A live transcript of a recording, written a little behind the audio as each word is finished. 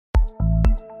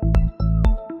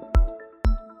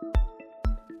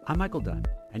I'm Michael Dunn,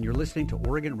 and you're listening to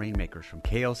Oregon Rainmakers from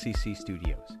KLCC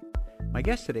Studios. My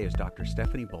guest today is Dr.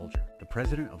 Stephanie Bolger, the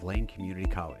president of Lane Community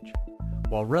College.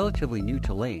 While relatively new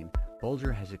to Lane,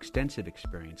 Bolger has extensive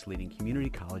experience leading community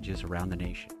colleges around the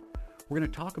nation. We're going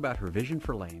to talk about her vision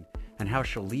for Lane and how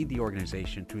she'll lead the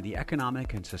organization through the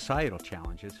economic and societal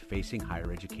challenges facing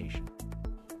higher education.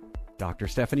 Dr.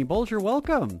 Stephanie Bolger,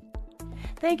 welcome.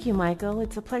 Thank you, Michael.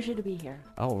 It's a pleasure to be here.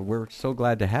 Oh, we're so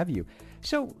glad to have you.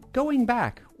 So, going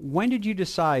back, when did you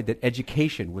decide that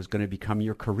education was going to become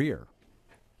your career?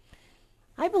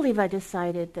 I believe I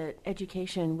decided that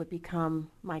education would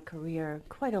become my career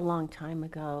quite a long time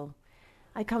ago.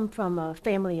 I come from a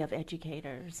family of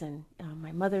educators, and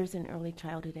my mother's an early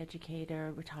childhood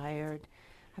educator, retired.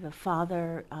 I have a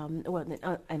father,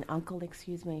 an uncle,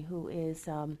 who is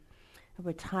a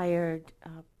retired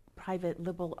private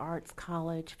liberal arts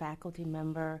college faculty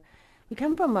member. We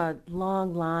come from a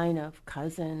long line of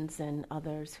cousins and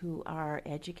others who are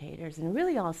educators, and it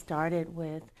really all started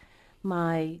with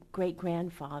my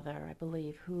great-grandfather, I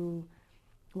believe, who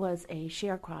was a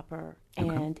sharecropper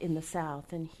and in the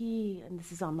South, and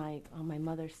this is on my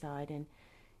mother's side, and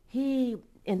he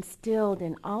instilled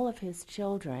in all of his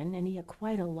children, and he had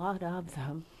quite a lot of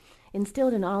them,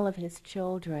 instilled in all of his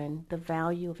children the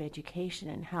value of education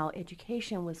and how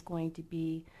education was going to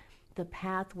be the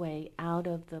pathway out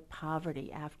of the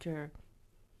poverty after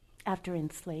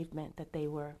enslavement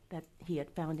that he had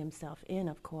found himself in,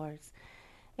 of course.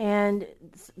 And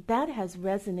that has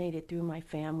resonated through my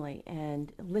family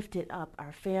and lifted up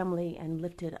our family and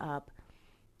lifted up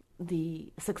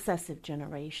the successive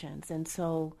generations. And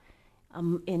so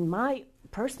in my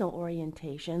personal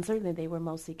orientation, certainly they were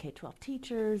mostly K-12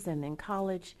 teachers and then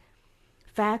college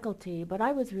faculty, but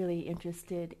I was really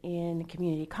interested in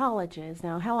community colleges.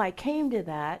 Now, how I came to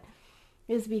that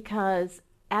is because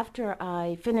after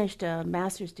I finished a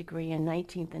master's degree in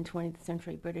 19th and 20th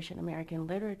century British and American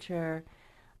literature,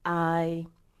 I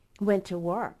went to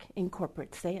work in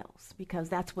corporate sales because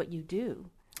that's what you do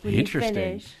when you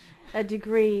finish a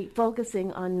degree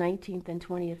focusing on 19th and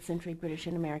 20th century British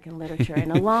and American literature.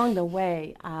 And along the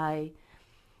way, I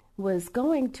was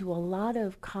going to a lot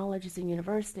of colleges and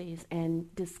universities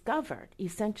and discovered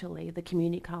essentially the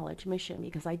community college mission,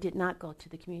 because I did not go to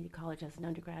the community college as an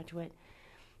undergraduate.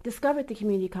 Discovered the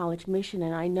community college mission,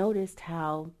 and I noticed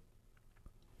how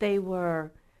they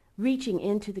were reaching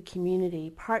into the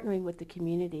community, partnering with the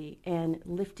community, and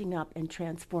lifting up and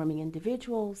transforming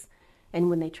individuals. And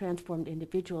when they transformed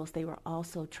individuals, they were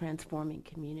also transforming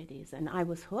communities. And I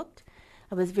was hooked.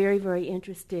 I was very, very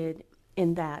interested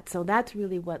in that. So that's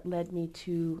really what led me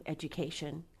to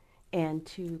education and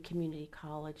to community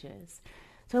colleges.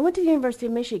 So I went to the University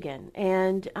of Michigan,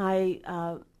 and I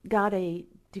got a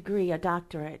degree, a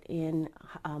doctorate in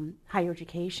higher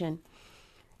education.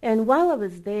 And while I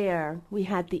was there, we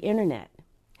had the internet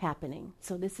happening.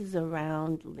 So this is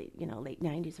around late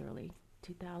 90s, early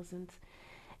 2000s.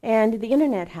 And the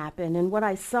internet happened, and what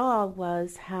I saw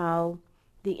was how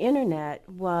the internet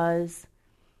was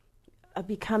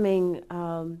becoming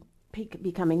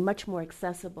much more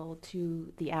accessible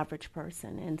to the average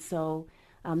person. And so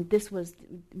this was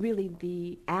really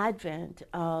the advent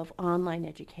of online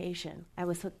education. I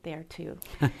was hooked there too.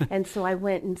 And so I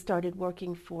went and started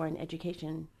working for an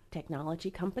education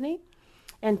technology company.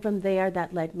 And from there,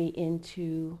 that led me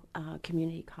into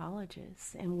community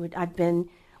colleges. And I've been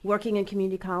working in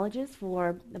community colleges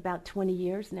for about 20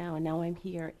 years now, and now I'm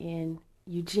here in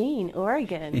Eugene,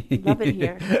 Oregon. Love it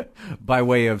here. By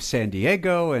way of San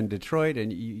Diego and Detroit,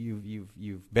 and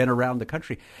you've been around the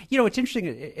country. You know, it's interesting,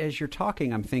 as you're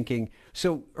talking, I'm thinking,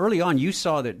 so early on you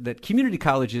saw that community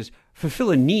colleges fulfill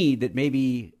a need that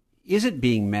maybe isn't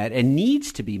being met and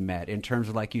needs to be met in terms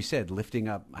of, like you said, lifting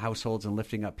up households and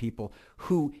lifting up people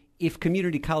who, if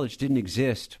community college didn't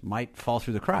exist, might fall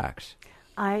through the cracks.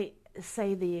 I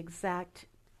say the exact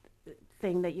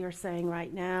thing that you're saying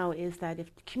right now is that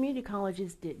if community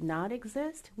colleges did not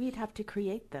exist, we'd have to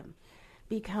create them,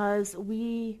 because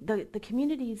the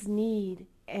communities need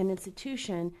an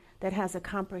institution that has a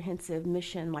comprehensive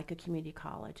mission like a community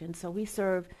college. And so we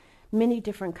serve many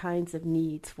different kinds of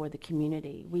needs for the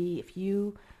community. If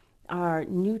you are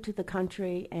new to the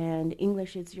country and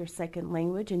English is your second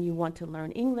language and you want to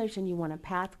learn English and you want a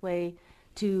pathway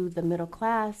to the middle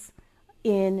class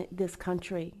in this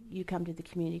country, you come to the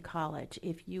community college.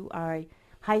 If you are a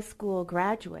high school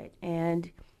graduate and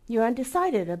you're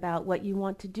undecided about what you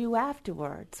want to do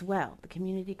afterwards, well, the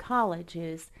community college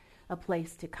is a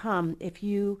place to come. If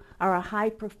you are a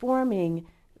high-performing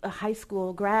high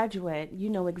school graduate, you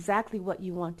know exactly what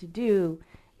you want to do,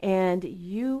 and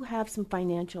you have some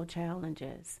financial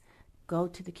challenges, go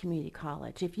to the community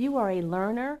college. If you are a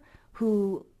learner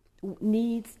who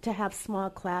needs to have small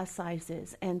class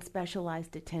sizes and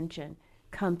specialized attention,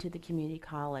 come to the community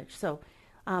college. So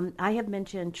I have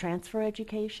mentioned transfer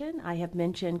education. I have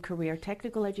mentioned career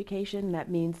technical education. That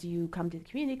means you come to the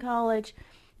community college,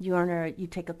 you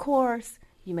take a course,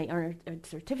 you may earn a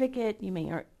certificate, you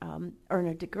may earn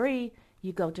a degree,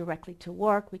 you go directly to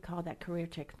work. We call that career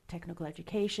technical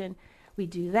education. We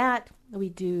do that. We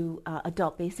do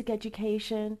adult basic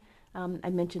education. I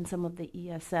mentioned some of the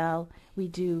ESL. We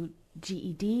do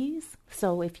GEDs.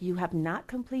 So if you have not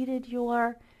completed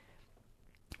your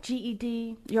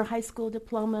GED, your high school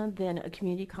diploma, then a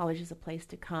community college is a place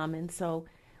to come. And so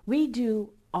we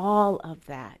do all of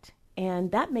that.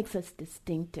 And that makes us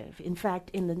distinctive. In fact,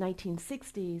 in the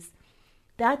 1960s,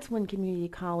 that's when community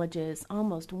colleges,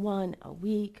 almost one a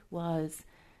week, was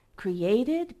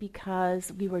created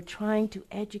because we were trying to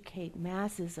educate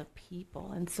masses of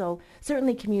people. And so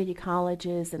certainly community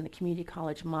colleges and the community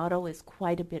college model is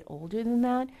quite a bit older than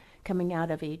that, coming out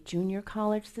of a junior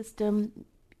college system,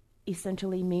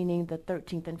 essentially meaning the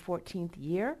 13th and 14th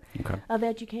year of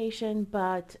education.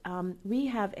 But we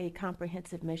have a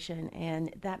comprehensive mission,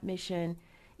 and that mission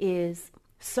is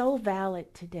so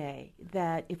valid today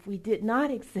that if we did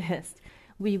not exist,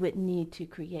 we would need to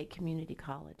create community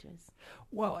colleges.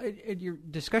 Well, at your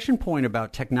discussion point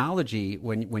about technology,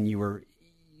 when you were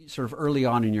sort of early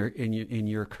on in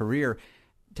your career,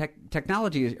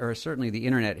 technology, or certainly the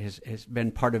internet, has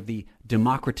been part of the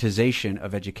democratization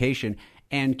of education,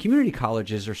 and community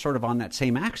colleges are sort of on that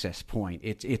same access point.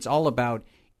 It's all about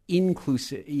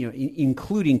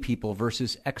including people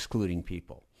versus excluding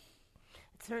people.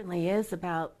 It certainly is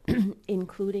about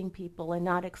including people and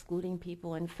not excluding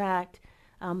people. In fact,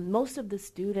 most of the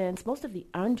students, most of the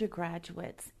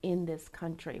undergraduates in this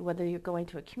country, whether you're going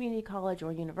to a community college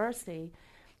or university,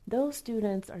 those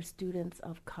students are students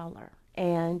of color.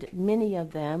 And many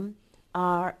of them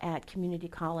are at community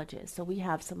colleges. So we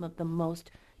have some of the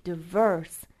most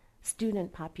diverse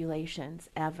student populations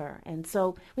ever. And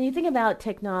so when you think about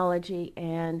technology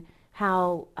and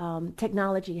how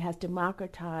technology has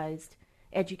democratized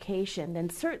education, then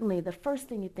certainly the first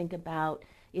thing you think about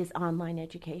is online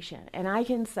education. And I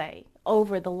can say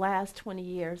over the last 20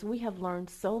 years, we have learned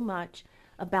so much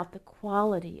about the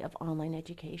quality of online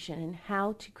education and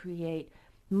how to create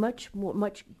much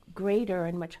greater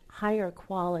and much higher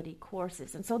quality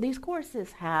courses. And so these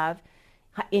courses have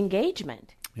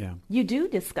engagement. Yeah. You do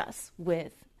discuss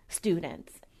with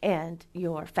students and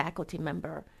your faculty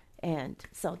member, and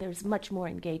so there's much more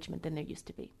engagement than there used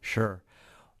to be. Sure.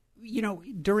 You know,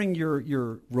 during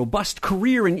your robust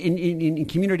career in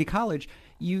community college,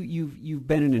 you've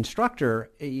been an instructor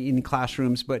in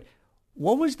classrooms, but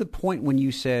what was the point when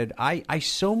you said, I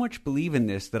so much believe in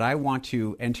this that I want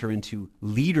to enter into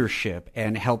leadership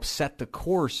and help set the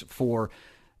course for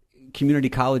community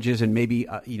colleges and maybe,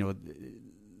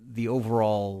 the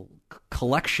overall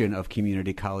collection of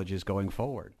community colleges going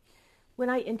forward? When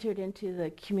I entered into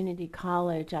the community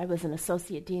college, I was an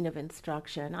associate dean of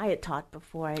instruction. I had taught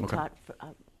before. I had taught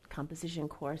composition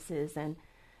courses and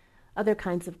other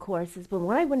kinds of courses. But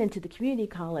when I went into the community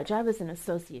college, I was an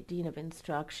associate dean of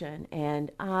instruction, and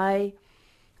I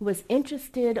was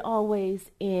interested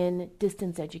always in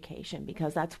distance education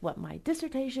because that's what my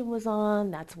dissertation was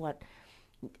on.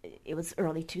 It was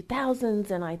early 2000s,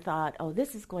 and I thought,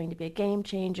 this is going to be a game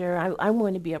changer. I'm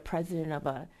going to be a president of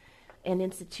an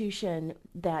institution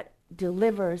that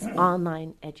delivers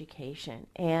online education.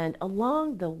 And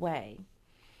along the way,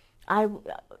 I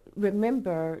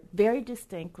remember very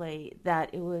distinctly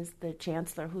that it was the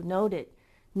chancellor who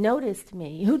noticed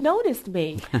me,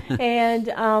 and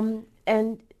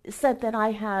said that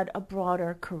I had a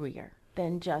broader career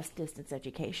than just distance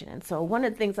education. And so one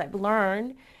of the things I've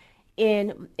learned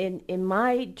in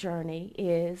my journey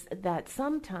is that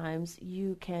sometimes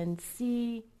you can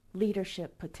see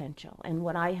leadership potential. And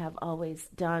what I have always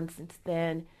done since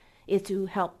then is to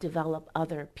help develop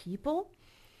other people,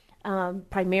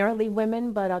 primarily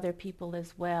women, but other people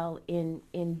as well in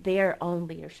their own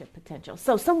leadership potential.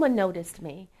 So someone noticed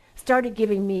me, started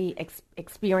giving me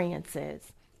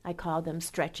experiences. I call them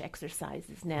stretch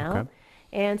exercises now,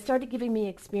 and started giving me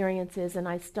experiences, and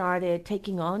I started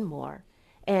taking on more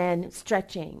and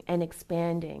stretching and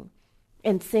expanding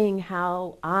and seeing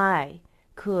how I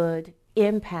could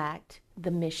impact the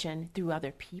mission through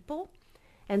other people.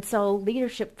 And so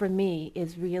leadership for me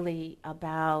is really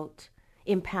about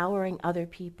empowering other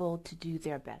people to do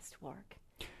their best work.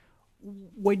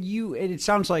 It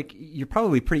sounds like you're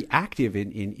probably pretty active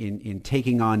in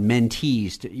taking on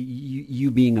mentees, you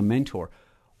being a mentor.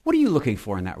 What are you looking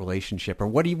for in that relationship, or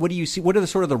what do you see? What are the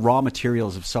sort of the raw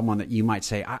materials of someone that you might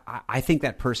say, I think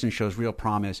that person shows real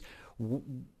promise?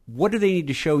 What do they need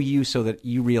to show you so that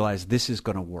you realize this is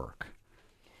going to work?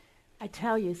 I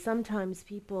tell you, sometimes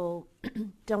people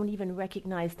don't even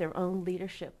recognize their own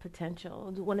leadership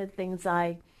potential. One of the things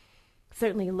I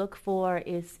certainly look for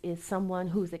is someone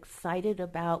who's excited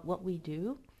about what we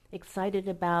do, excited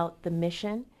about the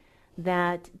mission,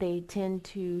 that they tend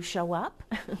to show up.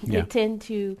 They tend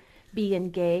to be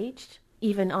engaged,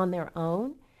 even on their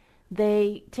own.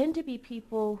 They tend to be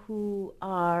people who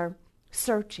are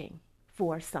searching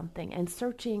for something and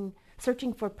searching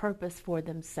for purpose for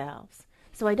themselves.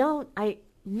 So I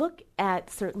look at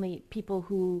certainly people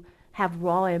who have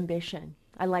raw ambition.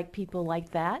 I like people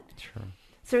like that. Sure.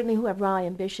 Certainly who have raw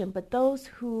ambition, but those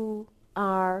who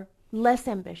are less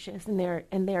ambitious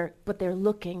but they're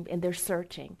looking and they're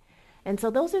searching. And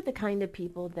so those are the kind of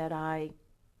people that I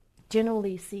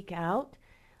generally seek out,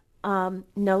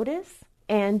 notice,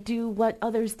 and do what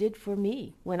others did for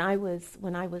me when I was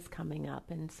coming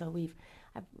up. And so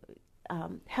I've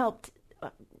helped,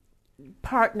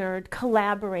 partnered,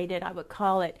 collaborated, I would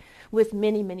call it, with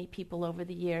many, many people over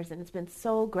the years. And it's been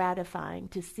so gratifying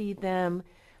to see them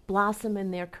blossom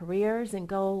in their careers and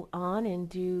go on and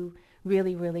do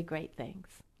really, really great things.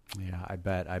 Yeah, I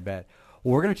bet.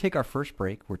 Well, we're going to take our first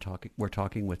break. We're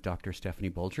talking with Dr.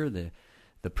 Stephanie Bolger,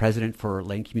 the president for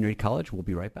Lane Community College. We'll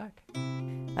be right back.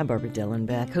 I'm Barbara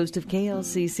Dellenbach, host of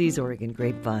KLCC's Oregon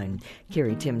Grapevine.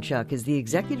 Carrie Timchuk is the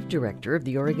executive director of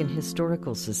the Oregon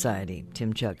Historical Society.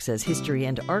 Timchuk says history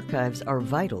and archives are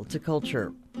vital to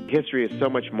culture. History is so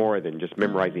much more than just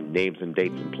memorizing names and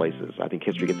dates and places. I think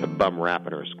history gets a bum rap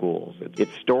in our schools.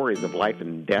 It's stories of life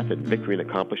and death and victory and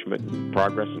accomplishment and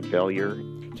progress and failure.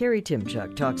 Carrie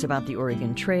Timchuk talks about the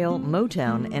Oregon Trail,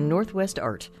 Motown, and Northwest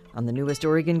art on the newest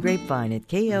Oregon Grapevine at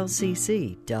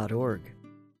klcc.org.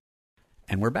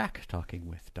 And we're back talking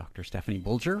with Dr. Stephanie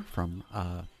Bolger from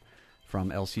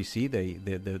LCC,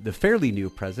 the fairly new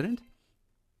president.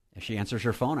 If she answers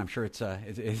her phone, I'm sure it's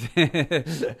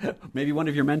maybe one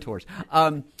of your mentors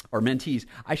or mentees,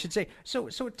 I should say. So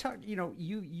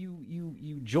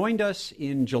you joined us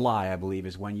in July, I believe,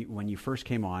 is when you first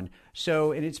came on.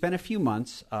 So, and it's been a few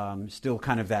months, still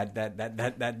kind of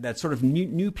that sort of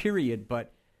new period.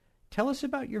 But tell us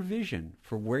about your vision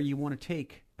for where you want to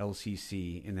take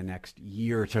LCC in the next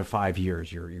year to 5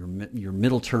 years, your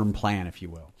middle term plan, if you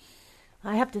will.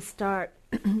 I have to start,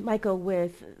 Michael,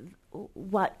 with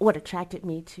what attracted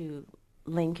me to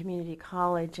Lane Community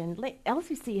College. And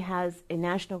LCC has a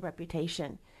national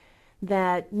reputation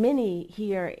that many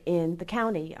here in the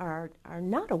county are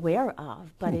not aware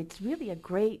of, but it's really a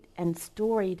great and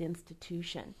storied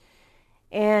institution.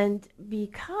 And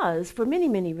because, for many,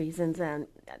 many reasons, and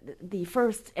the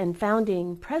first and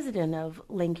founding president of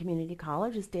Lane Community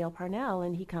College is Dale Parnell,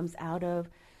 and he comes out of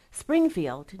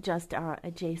Springfield, just our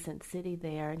adjacent city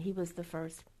there, and he was the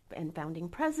first and founding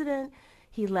president.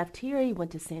 He left here. He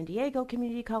went to San Diego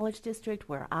Community College District,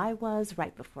 where I was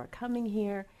right before coming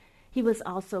here. He was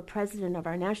also president of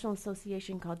our national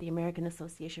association called the American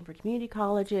Association for Community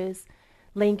Colleges.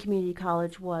 Lane Community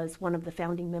College was one of the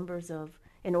founding members of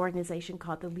an organization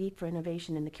called the League for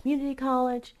Innovation in the Community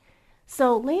College.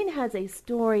 So Lane has a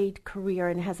storied career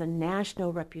and has a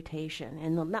national reputation,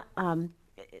 and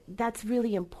that's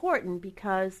really important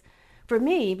for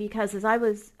me, because as I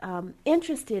was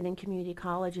interested in community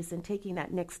colleges and taking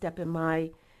that next step in my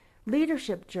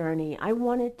leadership journey, I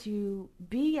wanted to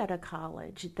be at a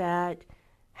college that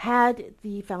had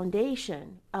the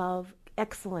foundation of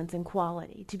excellence and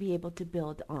quality to be able to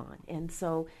build on. And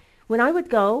so when I would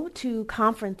go to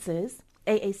conferences,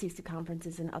 AACC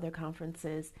conferences and other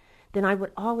conferences, then I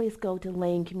would always go to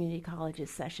Lane Community College's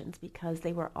sessions, because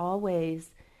they were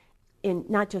always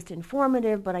not just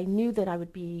informative, but I knew that I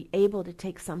would be able to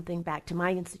take something back to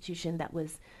my institution that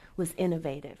was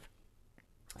innovative.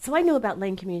 So I knew about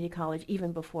Lane Community College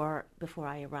even before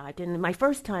I arrived. And my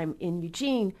first time in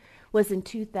Eugene was in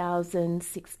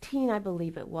 2016, I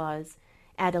believe it was,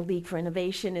 at a League for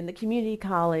Innovation in the Community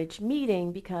College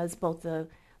meeting, because both the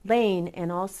Lane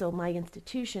and also my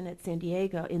institution in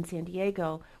San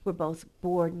Diego were both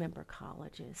board member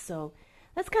colleges. So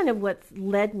that's kind of what's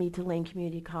led me to Lane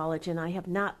Community College, and I have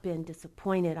not been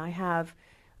disappointed. I have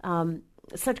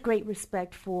such great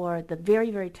respect for the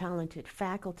very, very talented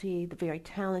faculty, the very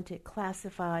talented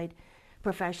classified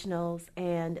professionals,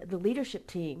 and the leadership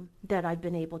team that I've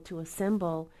been able to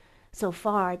assemble so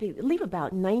far. I believe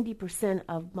about 90%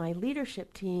 of my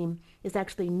leadership team is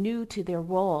actually new to their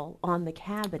role on the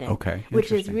cabinet, okay,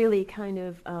 which is really kind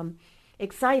of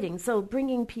exciting. So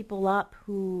bringing people up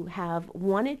who have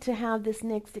wanted to have this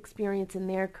next experience in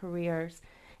their careers,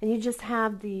 and you just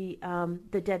have the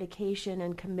dedication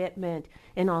and commitment,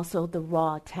 and also the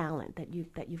raw talent that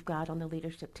you've got on the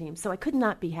leadership team. So I could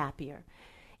not be happier.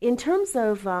 In terms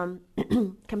of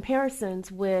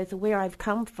comparisons with where I've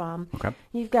come from, Okay.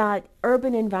 You've got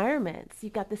urban environments.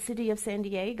 You've got the city of San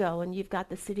Diego, and you've got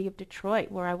the city of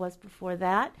Detroit, where I was before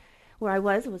that. Where it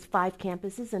was 5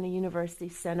 campuses and a university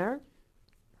center,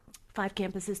 5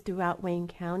 campuses throughout Wayne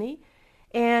County.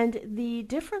 And the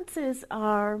differences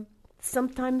are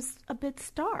sometimes a bit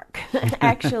stark,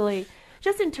 actually,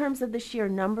 just in terms of the sheer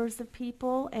numbers of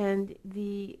people and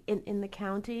in the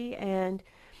county.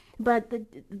 But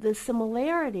the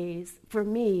similarities, for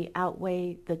me,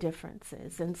 outweigh the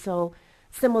differences. And so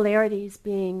similarities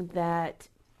being that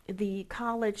the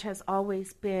college has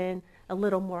always been a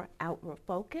little more outward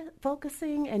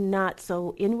focusing and not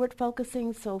so inward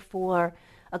focusing. So for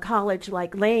a college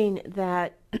like Lane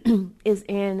that is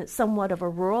in somewhat of a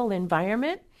rural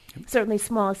environment, certainly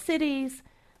small cities,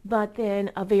 but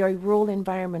then a very rural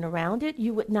environment around it,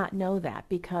 you would not know that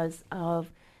because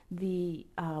of the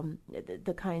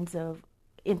kinds of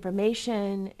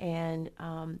information and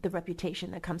the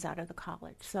reputation that comes out of the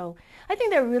college. So I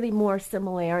think there are really more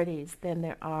similarities than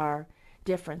there are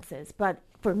differences. But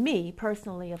for me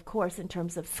personally, of course, in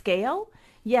terms of scale,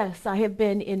 yes, I have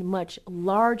been in much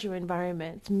larger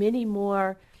environments, many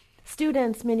more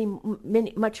students,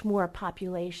 much more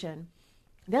population.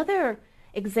 The other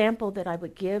example that I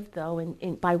would give, though,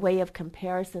 in by way of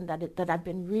comparison, that I've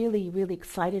been really, really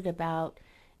excited about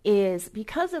is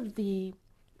because of the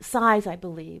size, I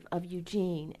believe, of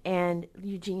Eugene and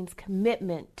Eugene's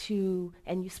commitment to,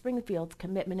 and Springfield's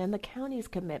commitment and the county's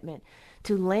commitment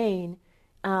to Lane.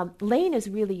 Lane is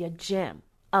really a gem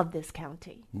of this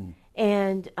county.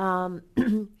 And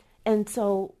and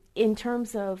so in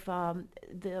terms of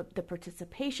the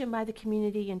participation by the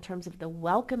community, in terms of the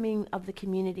welcoming of the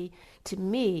community, to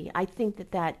me, I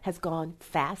think that has gone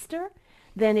faster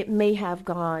than it may have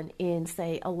gone in,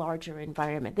 say, a larger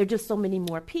environment. There are just so many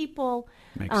more people,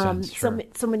 Makes sense, sure.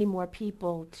 so many more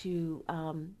people to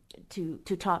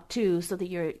talk to, so that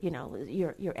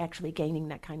you're actually gaining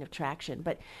that kind of traction.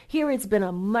 But here it's been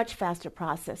a much faster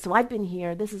process. So I've been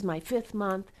here. This is my 5th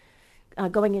month,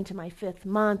 going into my 5th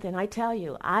month, and I tell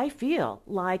you, I feel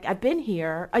like I've been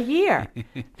here a year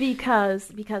because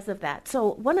of that.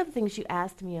 So one of the things you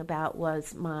asked me about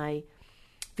was my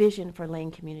vision for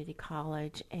Lane Community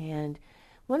College, and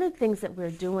one of the things that we're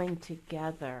doing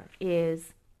together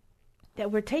is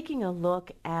that we're taking a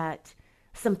look at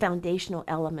some foundational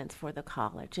elements for the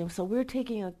college. And so we're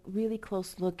taking a really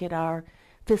close look at our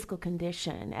fiscal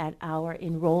condition, at our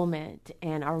enrollment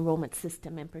and our enrollment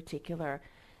system in particular,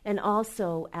 and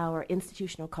also our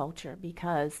institutional culture,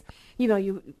 because,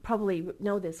 you probably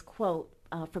know this quote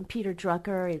from Peter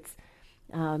Drucker. It's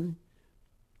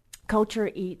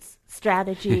culture eats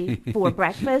strategy for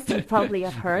breakfast. You probably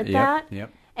have heard that.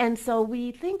 Yep. And so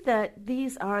we think that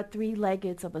these are 3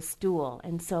 legs of a stool.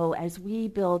 And so as we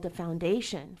build a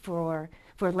foundation for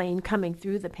Lane coming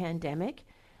through the pandemic,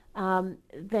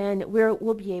 then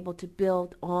we'll be able to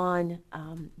build on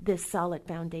this solid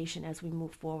foundation as we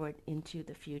move forward into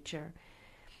the future.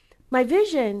 My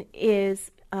vision is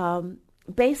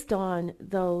based on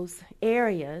those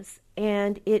areas,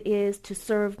 and it is to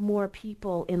serve more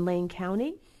people in Lane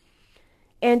County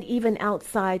and even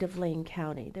outside of Lane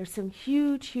County. There's some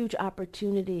huge, huge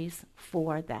opportunities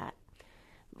for that.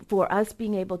 For us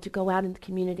being able to go out in the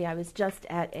community, I was just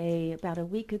at about a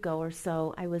week ago or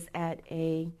so, I was at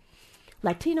a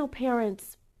Latino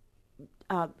parents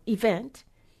event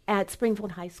at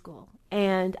Springfield High School.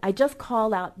 And I just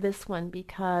call out this one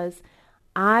because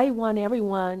I want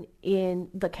everyone in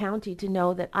the county to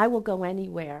know that I will go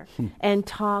anywhere and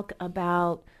talk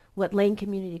about what Lane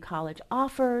Community College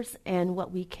offers and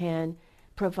what we can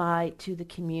provide to the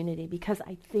community, because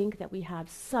I think that we have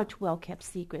such well-kept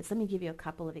secrets. Let me give you a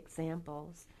couple of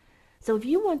examples. So if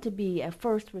you want to be a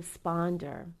first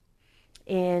responder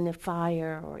in a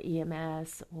fire or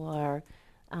EMS, or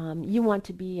you want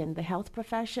to be in the health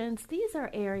professions, these are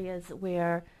areas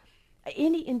where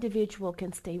any individual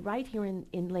can stay right here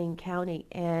in Lane County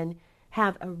and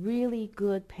have a really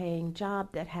good paying job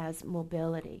that has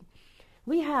mobility.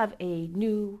 We have a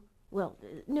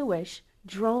newish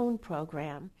drone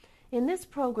program. In this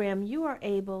program, you are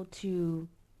able to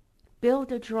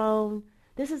build a drone.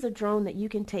 This is a drone that you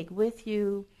can take with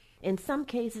you. In some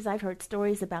cases, I've heard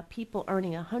stories about people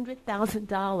earning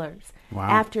 $100,000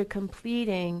 after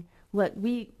completing what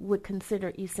we would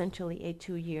consider essentially a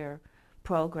 2-year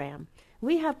program.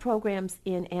 We have programs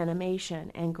in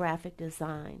animation and graphic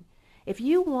design. if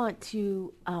you want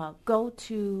to go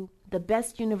to the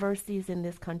best universities in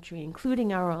this country,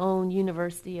 including our own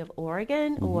University of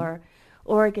Oregon or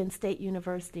Oregon State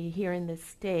University here in this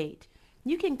state,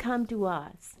 you can come to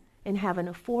us and have an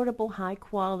affordable,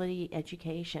 high-quality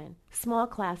education, small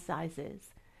class sizes,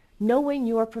 knowing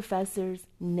your professors'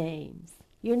 names.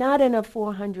 You're not in a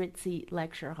 400-seat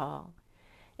lecture hall.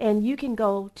 And you can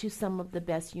go to some of the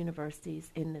best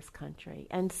universities in this country.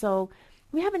 And so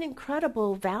we have an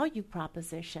incredible value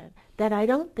proposition that I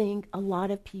don't think a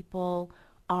lot of people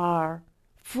are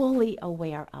fully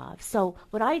aware of. So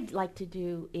what I'd like to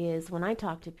do is when I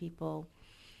talk to people,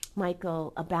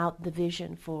 Michael, about the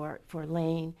vision for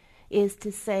Lane, is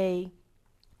to say,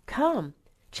 come,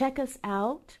 check us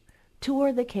out,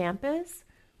 tour the campus.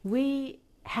 We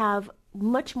have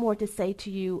much more to say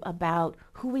to you about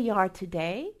who we are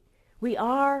today. We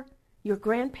are your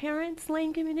grandparents'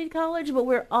 Lane Community College, but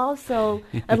we're also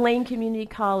a Lane Community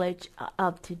College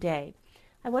of today.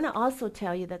 I want to also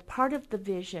tell you that part of the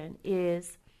vision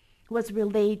was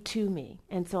relayed to me.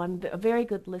 And so I'm a very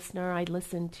good listener. I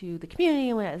listen to the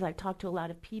community as I talk to a lot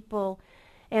of people.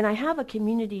 And I have a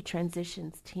community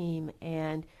transitions team.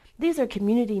 And these are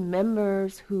community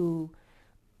members who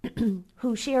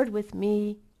shared with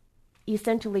me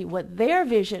essentially what their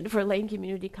vision for Lane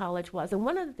Community College was. And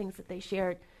one of the things that they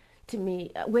shared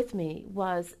with me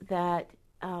was that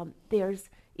there's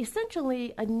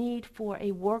essentially a need for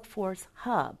a workforce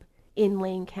hub in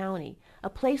Lane County, a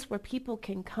place where people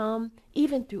can come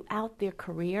even throughout their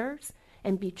careers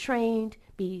and be trained,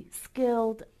 be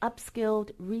skilled,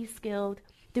 upskilled, reskilled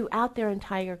throughout their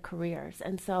entire careers.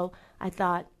 And so I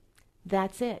thought,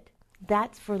 that's it.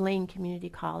 That's for Lane Community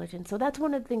College. And so that's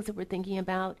one of the things that we're thinking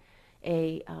about,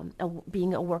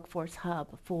 being a workforce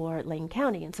hub for Lane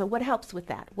County. And so what helps with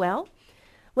that? Well,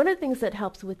 one of the things that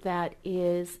helps with that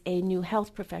is a new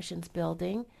health professions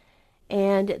building.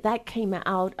 And that came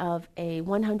out of a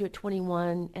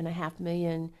 $121.5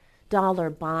 million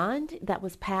bond that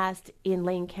was passed in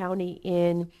Lane County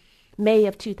in May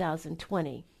of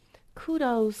 2020.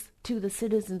 Kudos to the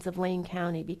citizens of Lane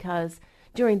County, because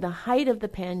during the height of the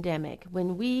pandemic,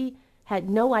 when we had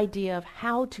no idea of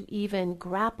how to even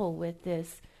grapple with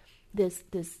this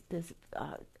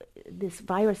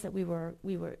virus that we were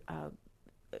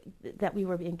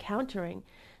encountering,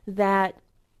 that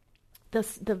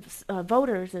the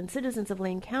voters and citizens of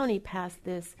Lane County passed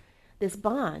this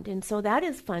bond. And so that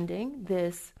is funding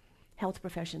this health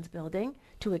professions building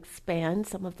to expand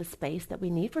some of the space that we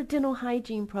need for dental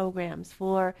hygiene programs,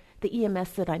 for the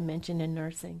EMS that I mentioned in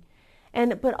nursing.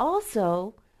 But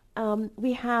also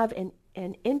we have an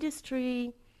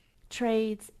industry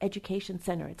trades education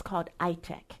center. It's called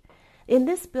iTech. In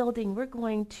this building, we're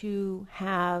going to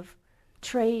have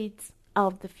trades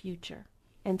of the future.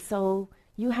 And so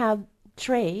you have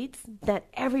trades that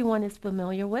everyone is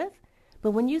familiar with,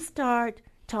 but when you start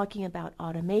talking about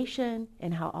automation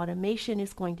and how automation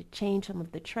is going to change some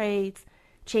of the trades,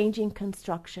 changing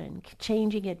construction,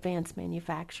 changing advanced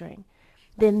manufacturing,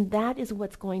 then that is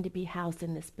what's going to be housed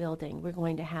in this building. We're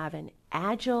going to have an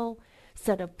agile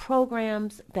set of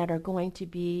programs that are going to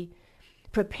be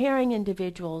preparing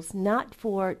individuals not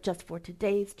just for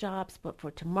today's jobs, but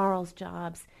for tomorrow's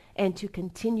jobs, and to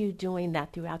continue doing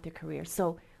that throughout their career.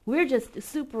 So we're just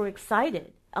super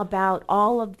excited about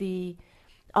all of the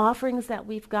offerings that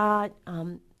we've got.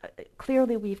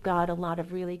 Clearly, we've got a lot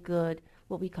of really good,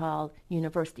 what we call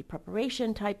university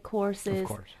preparation type courses. Of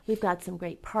course. We've got some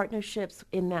great partnerships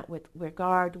in that with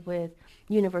regard with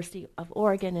University of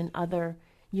Oregon and other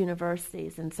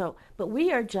universities. And so, but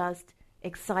we are just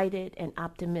excited and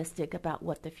optimistic about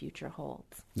what the future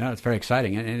holds. No, it's very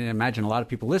exciting. And I imagine a lot of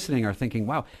people listening are thinking,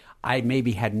 wow, I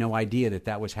maybe had no idea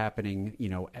that was happening,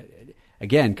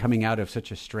 again, coming out of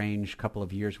such a strange couple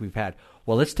of years we've had.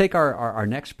 Well, let's take our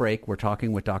next break. We're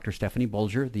talking with Dr. Stephanie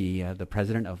Bolger, the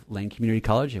president of Lane Community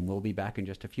College, and we'll be back in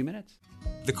just a few minutes.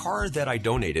 The car that I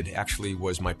donated actually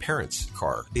was my parents'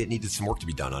 car. It needed some work to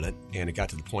be done on it, and it got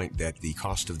to the point that the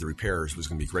cost of the repairs was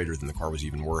going to be greater than the car was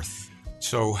even worth.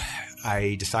 So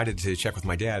I decided to check with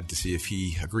my dad to see if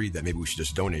he agreed that maybe we should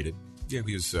just donate it. Yeah,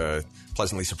 he was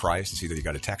pleasantly surprised to see that he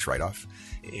got a tax write-off,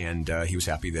 and he was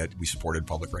happy that we supported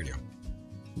public radio.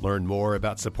 Learn more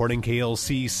about supporting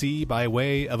KLCC by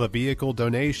way of a vehicle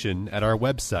donation at our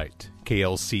website,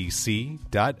 klcc.org.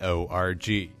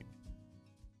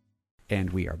 And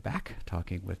we are back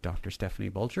talking with Dr. Stephanie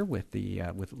Bolger with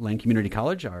Lane Community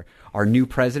College, our new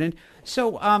president.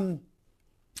 So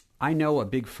I know a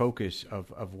big focus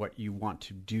of what you want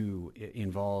to do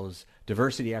involves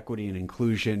diversity, equity, and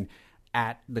inclusion.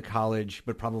 at the college,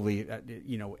 but probably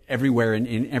everywhere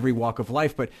in every walk of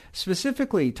life. But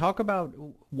specifically, talk about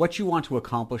what you want to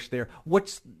accomplish there.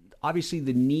 What's obviously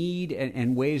the need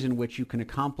and ways in which you can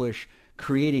accomplish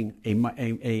creating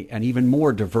an even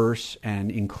more diverse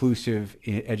and inclusive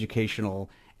educational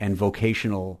and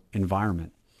vocational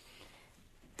environment.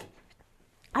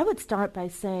 I would start by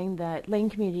saying that Lane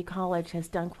Community College has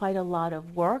done quite a lot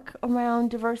of work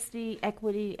around diversity,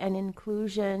 equity, and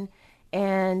inclusion.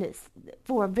 And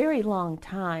for a very long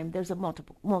time, there's a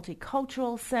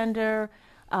multicultural center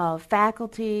of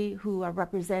faculty who are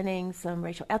representing some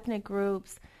racial ethnic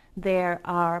groups. There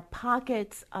are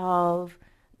pockets of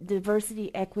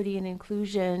diversity, equity, and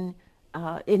inclusion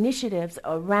initiatives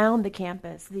around the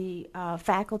campus. The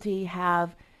faculty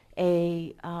have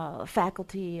a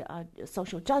faculty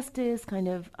social justice kind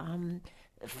of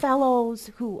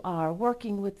fellows who are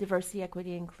working with diversity,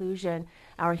 equity, inclusion.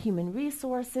 Our human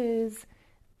resources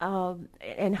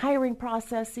and hiring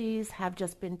processes have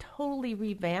just been totally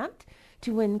revamped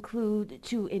to include,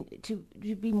 to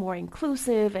be more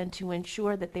inclusive and to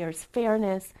ensure that there's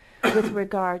fairness with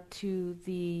regard to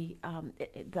the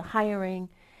hiring.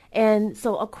 And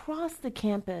so across the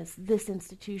campus, this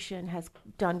institution has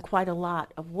done quite a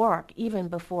lot of work, even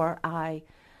before I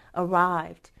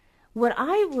arrived. What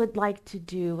I would like to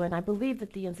do, and I believe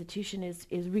that the institution is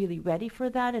really ready for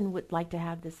that and would like to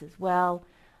have this as well,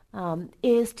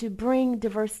 is to bring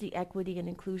diversity, equity, and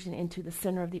inclusion into the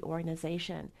center of the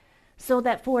organization. So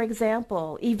that, for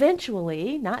example,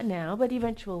 eventually, not now, but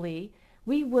eventually,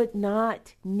 we would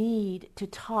not need to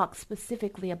talk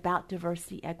specifically about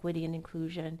diversity, equity, and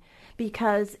inclusion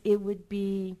because it would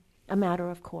be a matter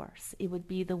of course. It would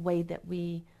be the way that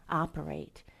we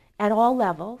operate at all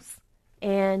levels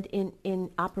and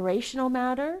in operational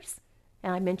matters.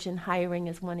 And I mentioned hiring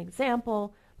as one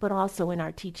example, but also in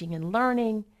our teaching and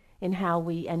learning, in how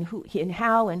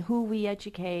and who we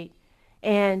educate,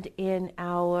 and in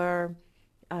our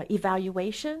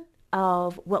evaluation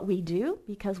of what we do,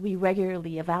 because we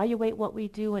regularly evaluate what we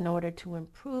do in order to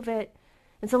improve it.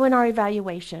 And so in our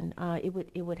evaluation,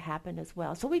 it would happen as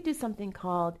well. So we do something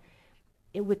called,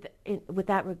 in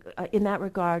that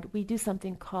regard, we do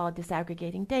something called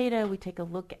disaggregating data. We take a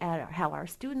look at how our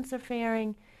students are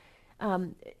faring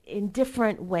in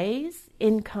different ways,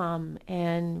 income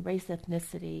and race,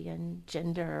 ethnicity, and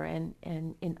gender, and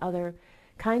in other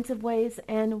kinds of ways,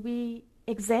 and we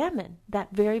examine that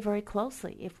very, very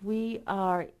closely. If we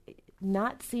are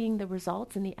not seeing the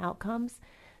results and the outcomes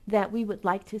that we would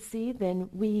like to see, then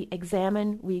we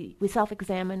examine, we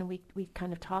self-examine, we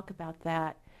kind of talk about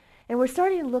that. And we're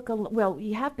starting to look,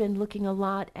 we have been looking a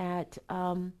lot at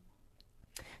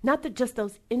not just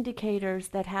those indicators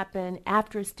that happen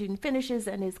after a student finishes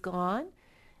and is gone,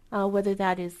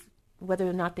 whether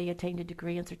or not they attained a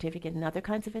degree and certificate and other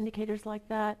kinds of indicators like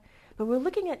that. But we're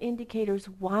looking at indicators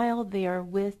while they're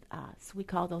with us. We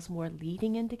call those more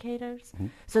leading indicators,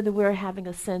 so that we're having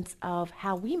a sense of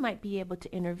how we might be able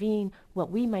to intervene, what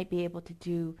we might be able to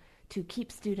do to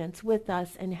keep students with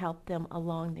us and help them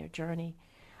along their journey.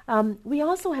 We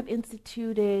also have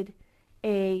instituted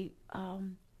a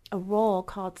role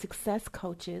called success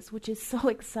coaches, which is so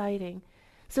exciting.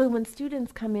 So when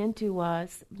students come into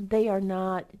us, they are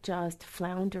not just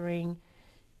floundering,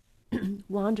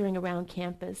 wandering around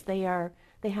campus. They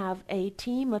have a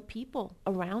team of people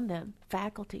around them,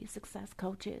 faculty, success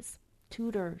coaches,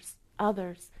 tutors,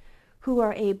 others, who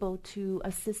are able to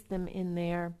assist them in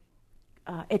their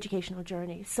educational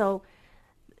journey. So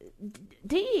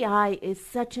DEI is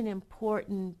such an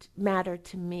important matter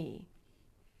to me,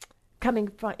 coming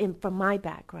from my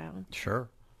background. Sure.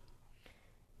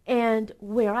 And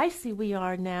where I see we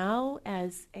are now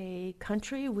as a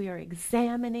country, we are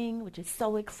examining, which is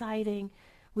so exciting,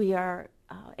 we are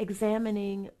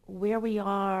examining where we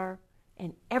are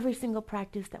in every single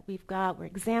practice that we've got. We're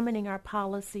examining our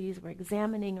policies, we're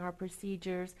examining our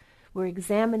procedures, we're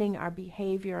examining our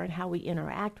behavior and how we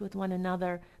interact with one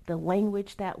another, the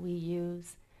language that we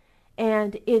use.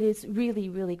 And it is really,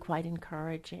 really quite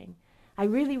encouraging. I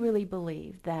really, really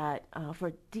believe that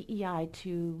for DEI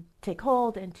to take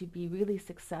hold and to be really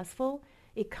successful,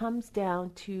 it comes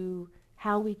down to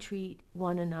how we treat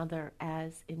one another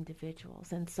as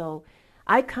individuals. And so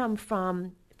I come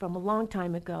from a long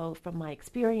time ago, from my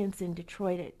experience in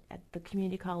Detroit at the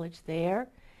community college there,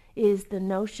 is the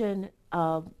notion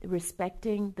of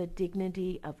respecting the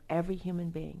dignity of every human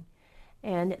being.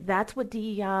 And that's what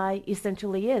DEI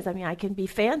essentially is. I mean, I can be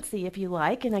fancy if you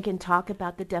like, and I can talk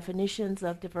about the definitions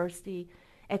of diversity,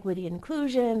 equity, and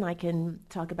inclusion. I can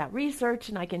talk about research,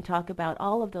 and I can talk about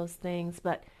all of those things.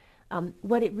 But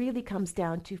What it really comes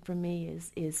down to for me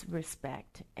is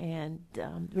respect and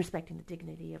respecting the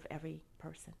dignity of every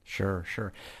person. Sure.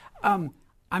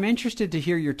 I'm interested to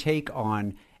hear your take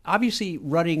on, obviously,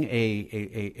 running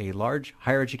a large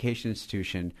higher education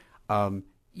institution.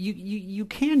 You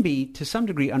can be, to some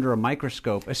degree, under a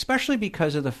microscope, especially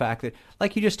because of the fact that,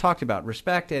 like you just talked about,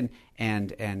 respect and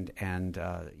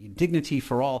dignity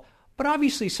for all. But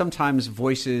obviously, sometimes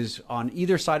voices on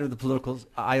either side of the political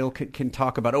aisle can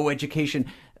talk about, education,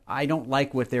 I don't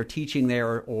like what they're teaching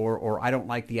there, or I don't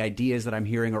like the ideas that I'm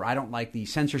hearing, or I don't like the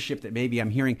censorship that maybe I'm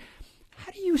hearing.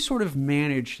 How do you sort of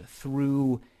manage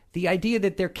through the idea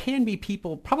that there can be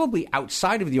people probably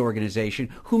outside of the organization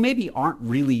who maybe aren't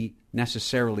really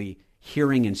necessarily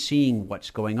hearing and seeing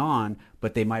what's going on,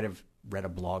 but they might have read a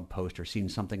blog post or seen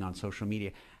something on social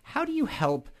media? How do you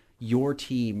help your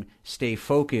team stay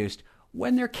focused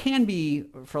when there can be,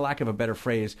 for lack of a better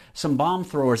phrase, some bomb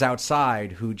throwers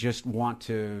outside who just want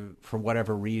to, for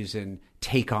whatever reason,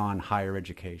 take on higher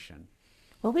education?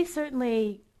 Well, we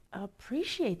certainly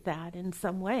appreciate that in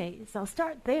some ways. I'll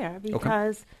start there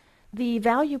because the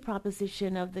value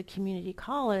proposition of the community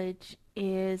college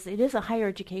is a higher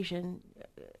education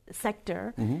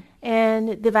sector,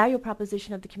 and the value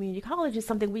proposition of the community college is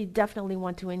something we definitely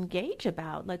want to engage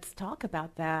about. Let's talk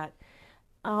about that.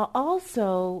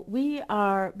 Also,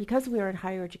 because we are a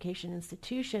higher education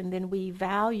institution, then we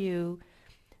value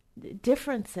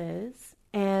differences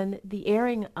and the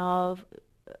airing of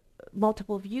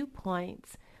multiple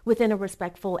viewpoints within a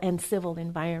respectful and civil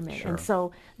environment. Sure. And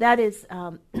so that is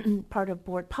part of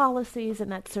board policies,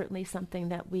 and that's certainly something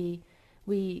that we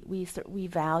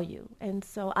value. And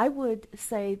so I would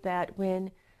say that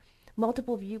when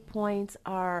multiple viewpoints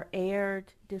are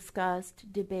aired,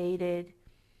 discussed, debated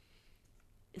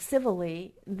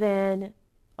civilly, then,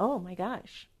 oh my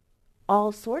gosh,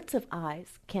 all sorts of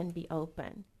eyes can be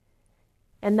open.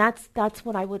 And that's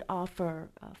what I would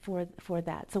offer for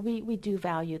that. So we do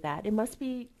value that. It must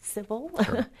be civil.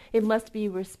 Sure. It must be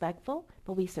respectful,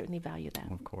 but we certainly value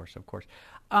that. Of course.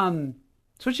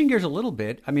 Switching gears a little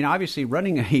bit, I mean, obviously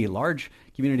running a large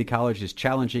community college is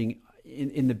challenging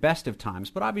in the best of times,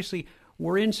 but obviously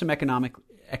we're in some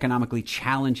economically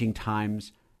challenging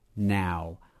times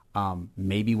now.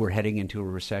 Maybe we're heading into a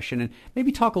recession, and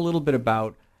maybe talk a little bit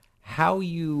about how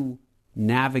you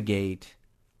navigate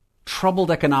troubled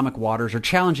economic waters or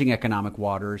challenging economic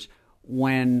waters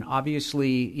when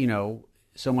obviously,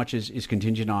 so much is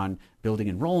contingent on building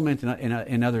enrollment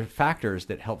and other factors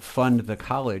that help fund the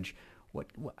college.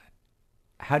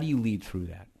 How do you lead through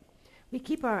that? We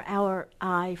keep our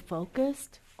eye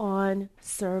focused on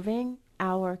serving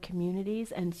our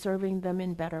communities and serving them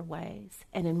in better ways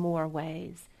and in more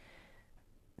ways.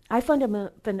 I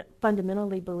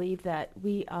fundamentally believe that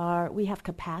we have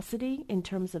capacity in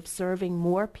terms of serving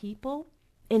more people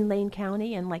in Lane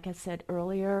County, and like I said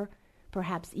earlier,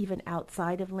 perhaps even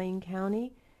outside of Lane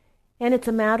County. And it's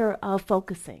a matter of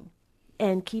focusing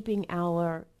and keeping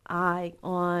our eye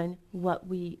on what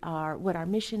our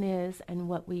mission is and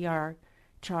what we are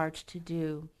charged to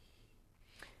do.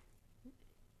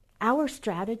 Our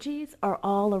strategies are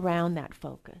all around that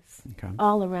focus,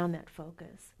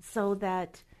 so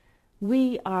that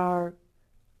we are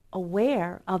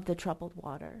aware of the troubled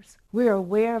waters. We're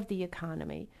aware of the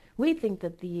economy. We think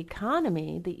that the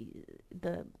economy,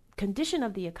 the condition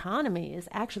of the economy is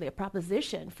actually a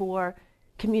proposition for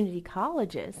community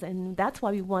colleges, and that's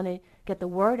why we want to get the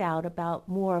word out about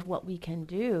more of what we can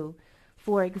do.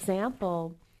 For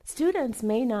example, students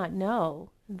may not know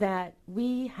that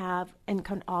we have and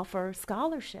can offer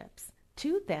scholarships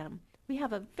to them. We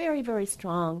have a very, very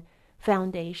strong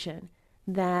foundation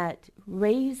that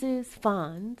raises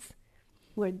funds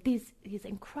where these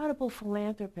incredible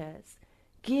philanthropists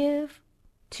give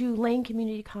to Lane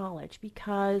Community College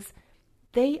because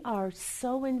they are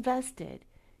so invested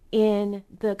in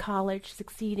the college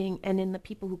succeeding and in the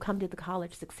people who come to the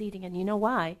college succeeding. And you know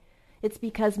why? It's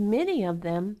because many of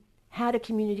them had a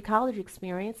community college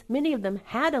experience. Many of them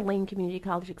had a Lane Community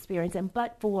College experience, and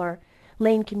but for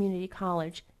Lane Community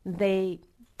College, they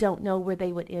don't know where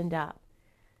they would end up.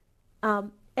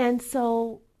 And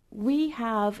so we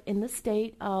have, in the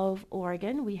state of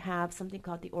Oregon, we have something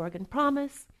called the Oregon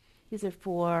Promise. These are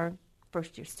for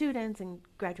first-year students and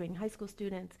graduating high school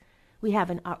students. We have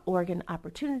an Oregon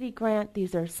Opportunity Grant.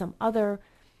 These are some other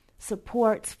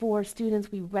supports for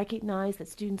students. We recognize that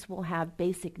students will have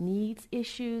basic needs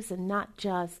issues and not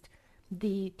just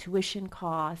the tuition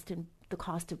cost and the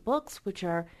cost of books, which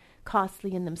are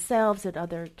costly in themselves at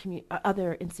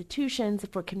other institutions.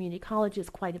 For community colleges,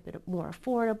 quite a bit more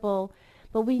affordable.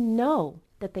 But we know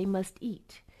that they must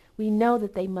eat. We know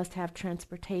that they must have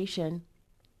transportation.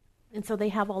 And so they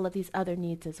have all of these other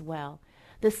needs as well.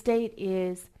 The state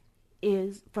is,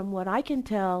 from what I can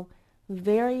tell,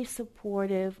 very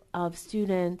supportive of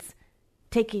students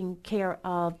taking care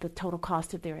of the total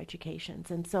cost of their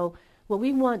educations. And so what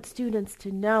we want students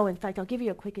to know, in fact, I'll give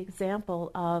you a quick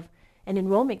example of an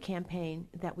enrollment campaign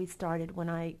that we started when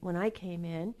I came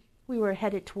in. We were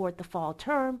headed toward the fall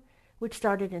term, which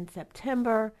started in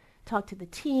September, talked to the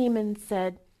team and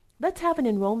said, let's have an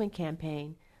enrollment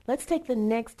campaign. Let's take the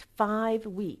next 5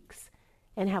 weeks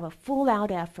and have a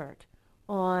full-out effort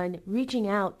on reaching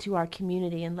out to our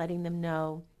community and letting them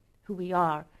know who we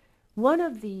are. One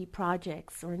of the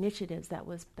projects or initiatives that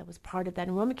was part of that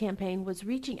enrollment campaign was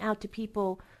reaching out to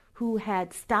people who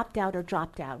had stopped out or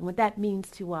dropped out. And what that means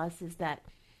to us is that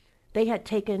they had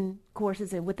taken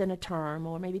courses within a term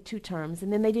or maybe 2 terms,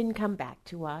 and then they didn't come back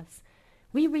to us.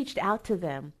 We reached out to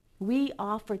them. We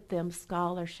offered them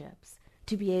scholarships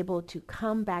to be able to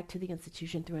come back to the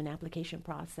institution through an application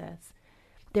process.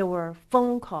 There were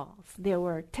phone calls. There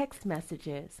were text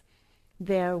messages.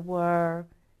 There were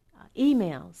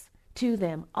emails to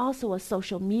them. Also a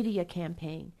social media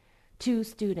campaign to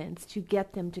students to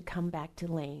get them to come back to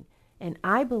Lane. And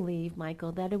I believe,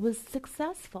 Michael, that it was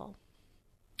successful.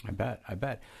 I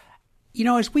bet. You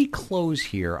know, as we close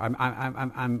here,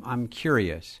 I'm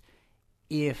curious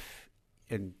if,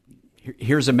 and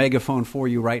here's a megaphone for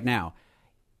you right now.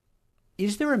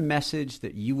 Is there a message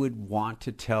that you would want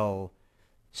to tell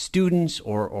students,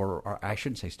 or I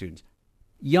shouldn't say students,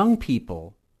 young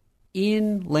people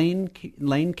in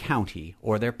Lane County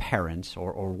or their parents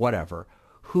or whatever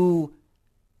who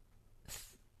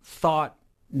thought,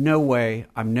 no way,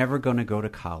 I'm never going to go to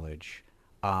college,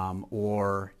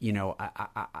 or, you know,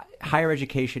 higher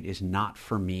education is not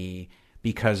for me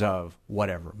because of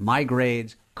whatever, my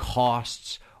grades,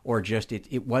 costs, or just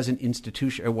it wasn't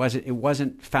it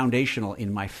wasn't foundational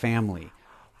in my family.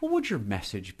 What would your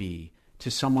message be to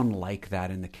someone like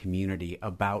that in the community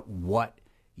about what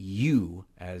you,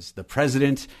 as the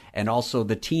president and also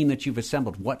the team that you've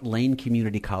assembled, what Lane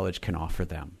Community College can offer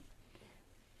them?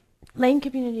 Lane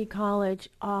Community College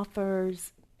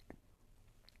offers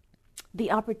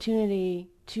the opportunity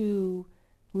to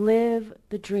live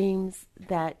the dreams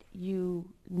that you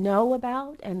know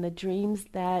about and the dreams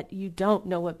that you don't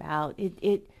know about.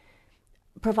 It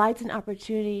provides an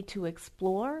opportunity to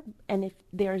explore, and if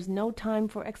there's no time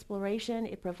for exploration,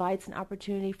 it provides an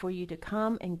opportunity for you to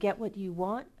come and get what you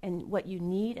want and what you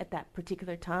need at that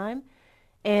particular time,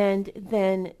 and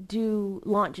then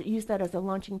use that as a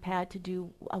launching pad to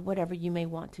do whatever you may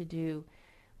want to do.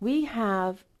 We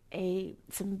have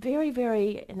some very,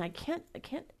 very, and I can't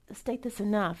state this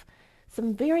enough,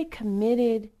 some very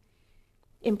committed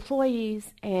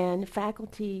employees and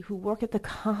faculty who work at the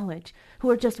college who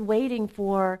are just waiting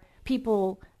for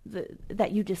people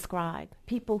that you describe,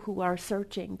 people who are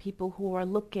searching, people who are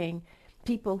looking,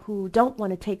 people who don't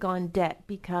want to take on debt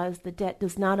because the debt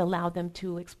does not allow them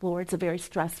to explore. It's a very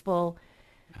stressful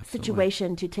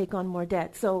situation to take on more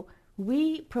debt. So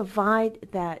we provide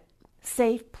that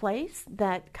safe place,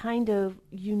 that kind of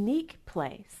unique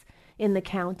place in the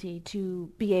county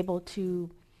to be able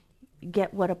to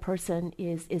get what a person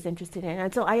is interested in.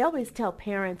 And so I always tell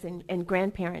parents and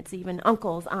grandparents, even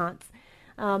uncles, aunts,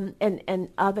 and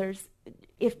others,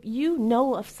 if you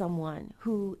know of someone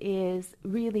who is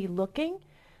really looking,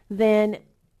 then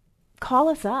call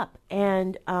us up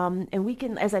and we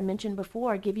can, as I mentioned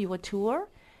before, give you a tour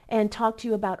and talk to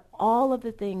you about all of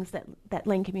the things that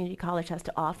Lane Community College has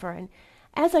to offer. And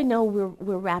as I know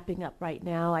we're wrapping up right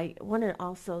now, I want to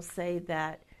also say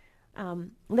that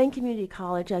Lane Community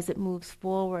College, as it moves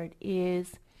forward,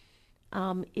 is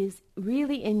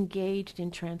really engaged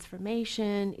in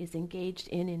transformation, is engaged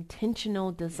in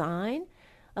intentional design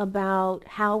about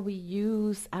how we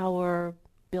use our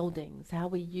buildings, how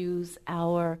we use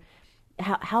how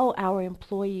our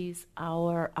employees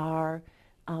are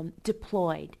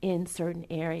deployed in certain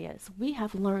areas. We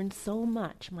have learned so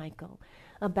much, Michael,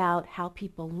 about how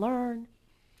people learn,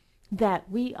 that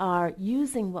we are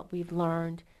using what we've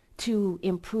learned to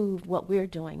improve what we're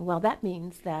doing. Well, that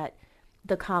means that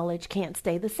the college can't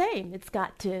stay the same. It's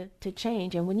got to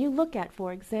change. And when you look at,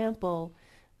 for example,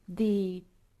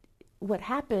 what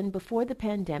happened before the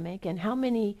pandemic and how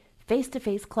many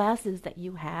face-to-face classes that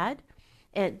you had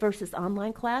versus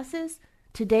online classes,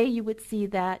 today you would see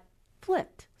that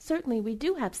flipped. Certainly we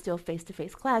do have still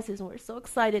face-to-face classes, and we're so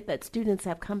excited that students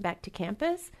have come back to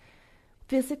campus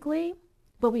physically,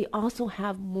 but we also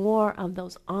have more of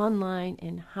those online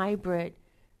and hybrid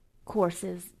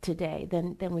courses today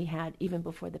than we had even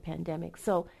before the pandemic.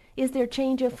 So is there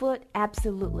change afoot?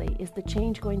 Absolutely. Is the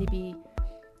change going to be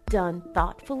done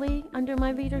thoughtfully under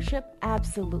my leadership?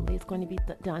 Absolutely. It's going to be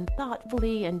done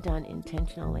thoughtfully and done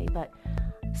intentionally. But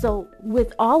so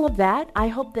with all of that, I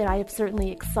hope that I have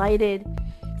certainly excited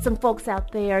some folks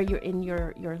out there in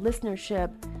your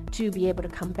listenership to be able to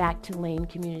come back to Lane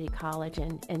Community College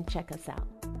and check us out.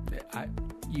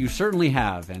 You certainly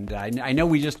have, and I know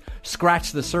we just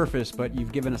scratched the surface, but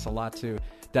you've given us a lot to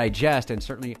digest, and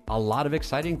certainly a lot of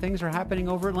exciting things are happening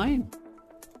over at Lane.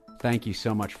 Thank you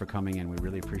so much for coming in. We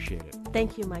really appreciate it.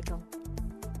 Thank you, Michael.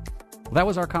 Well, that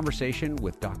was our conversation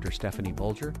with Dr. Stephanie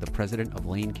Bolger, the president of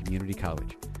Lane Community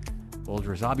College.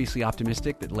 Bolger is obviously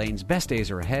optimistic that Lane's best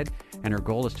days are ahead, and her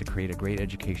goal is to create a great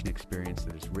education experience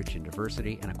that is rich in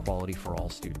diversity and equality for all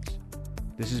students.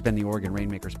 This has been the Oregon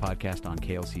Rainmakers podcast on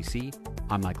KLCC.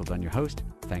 I'm Michael Dunn, your host.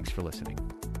 Thanks for listening.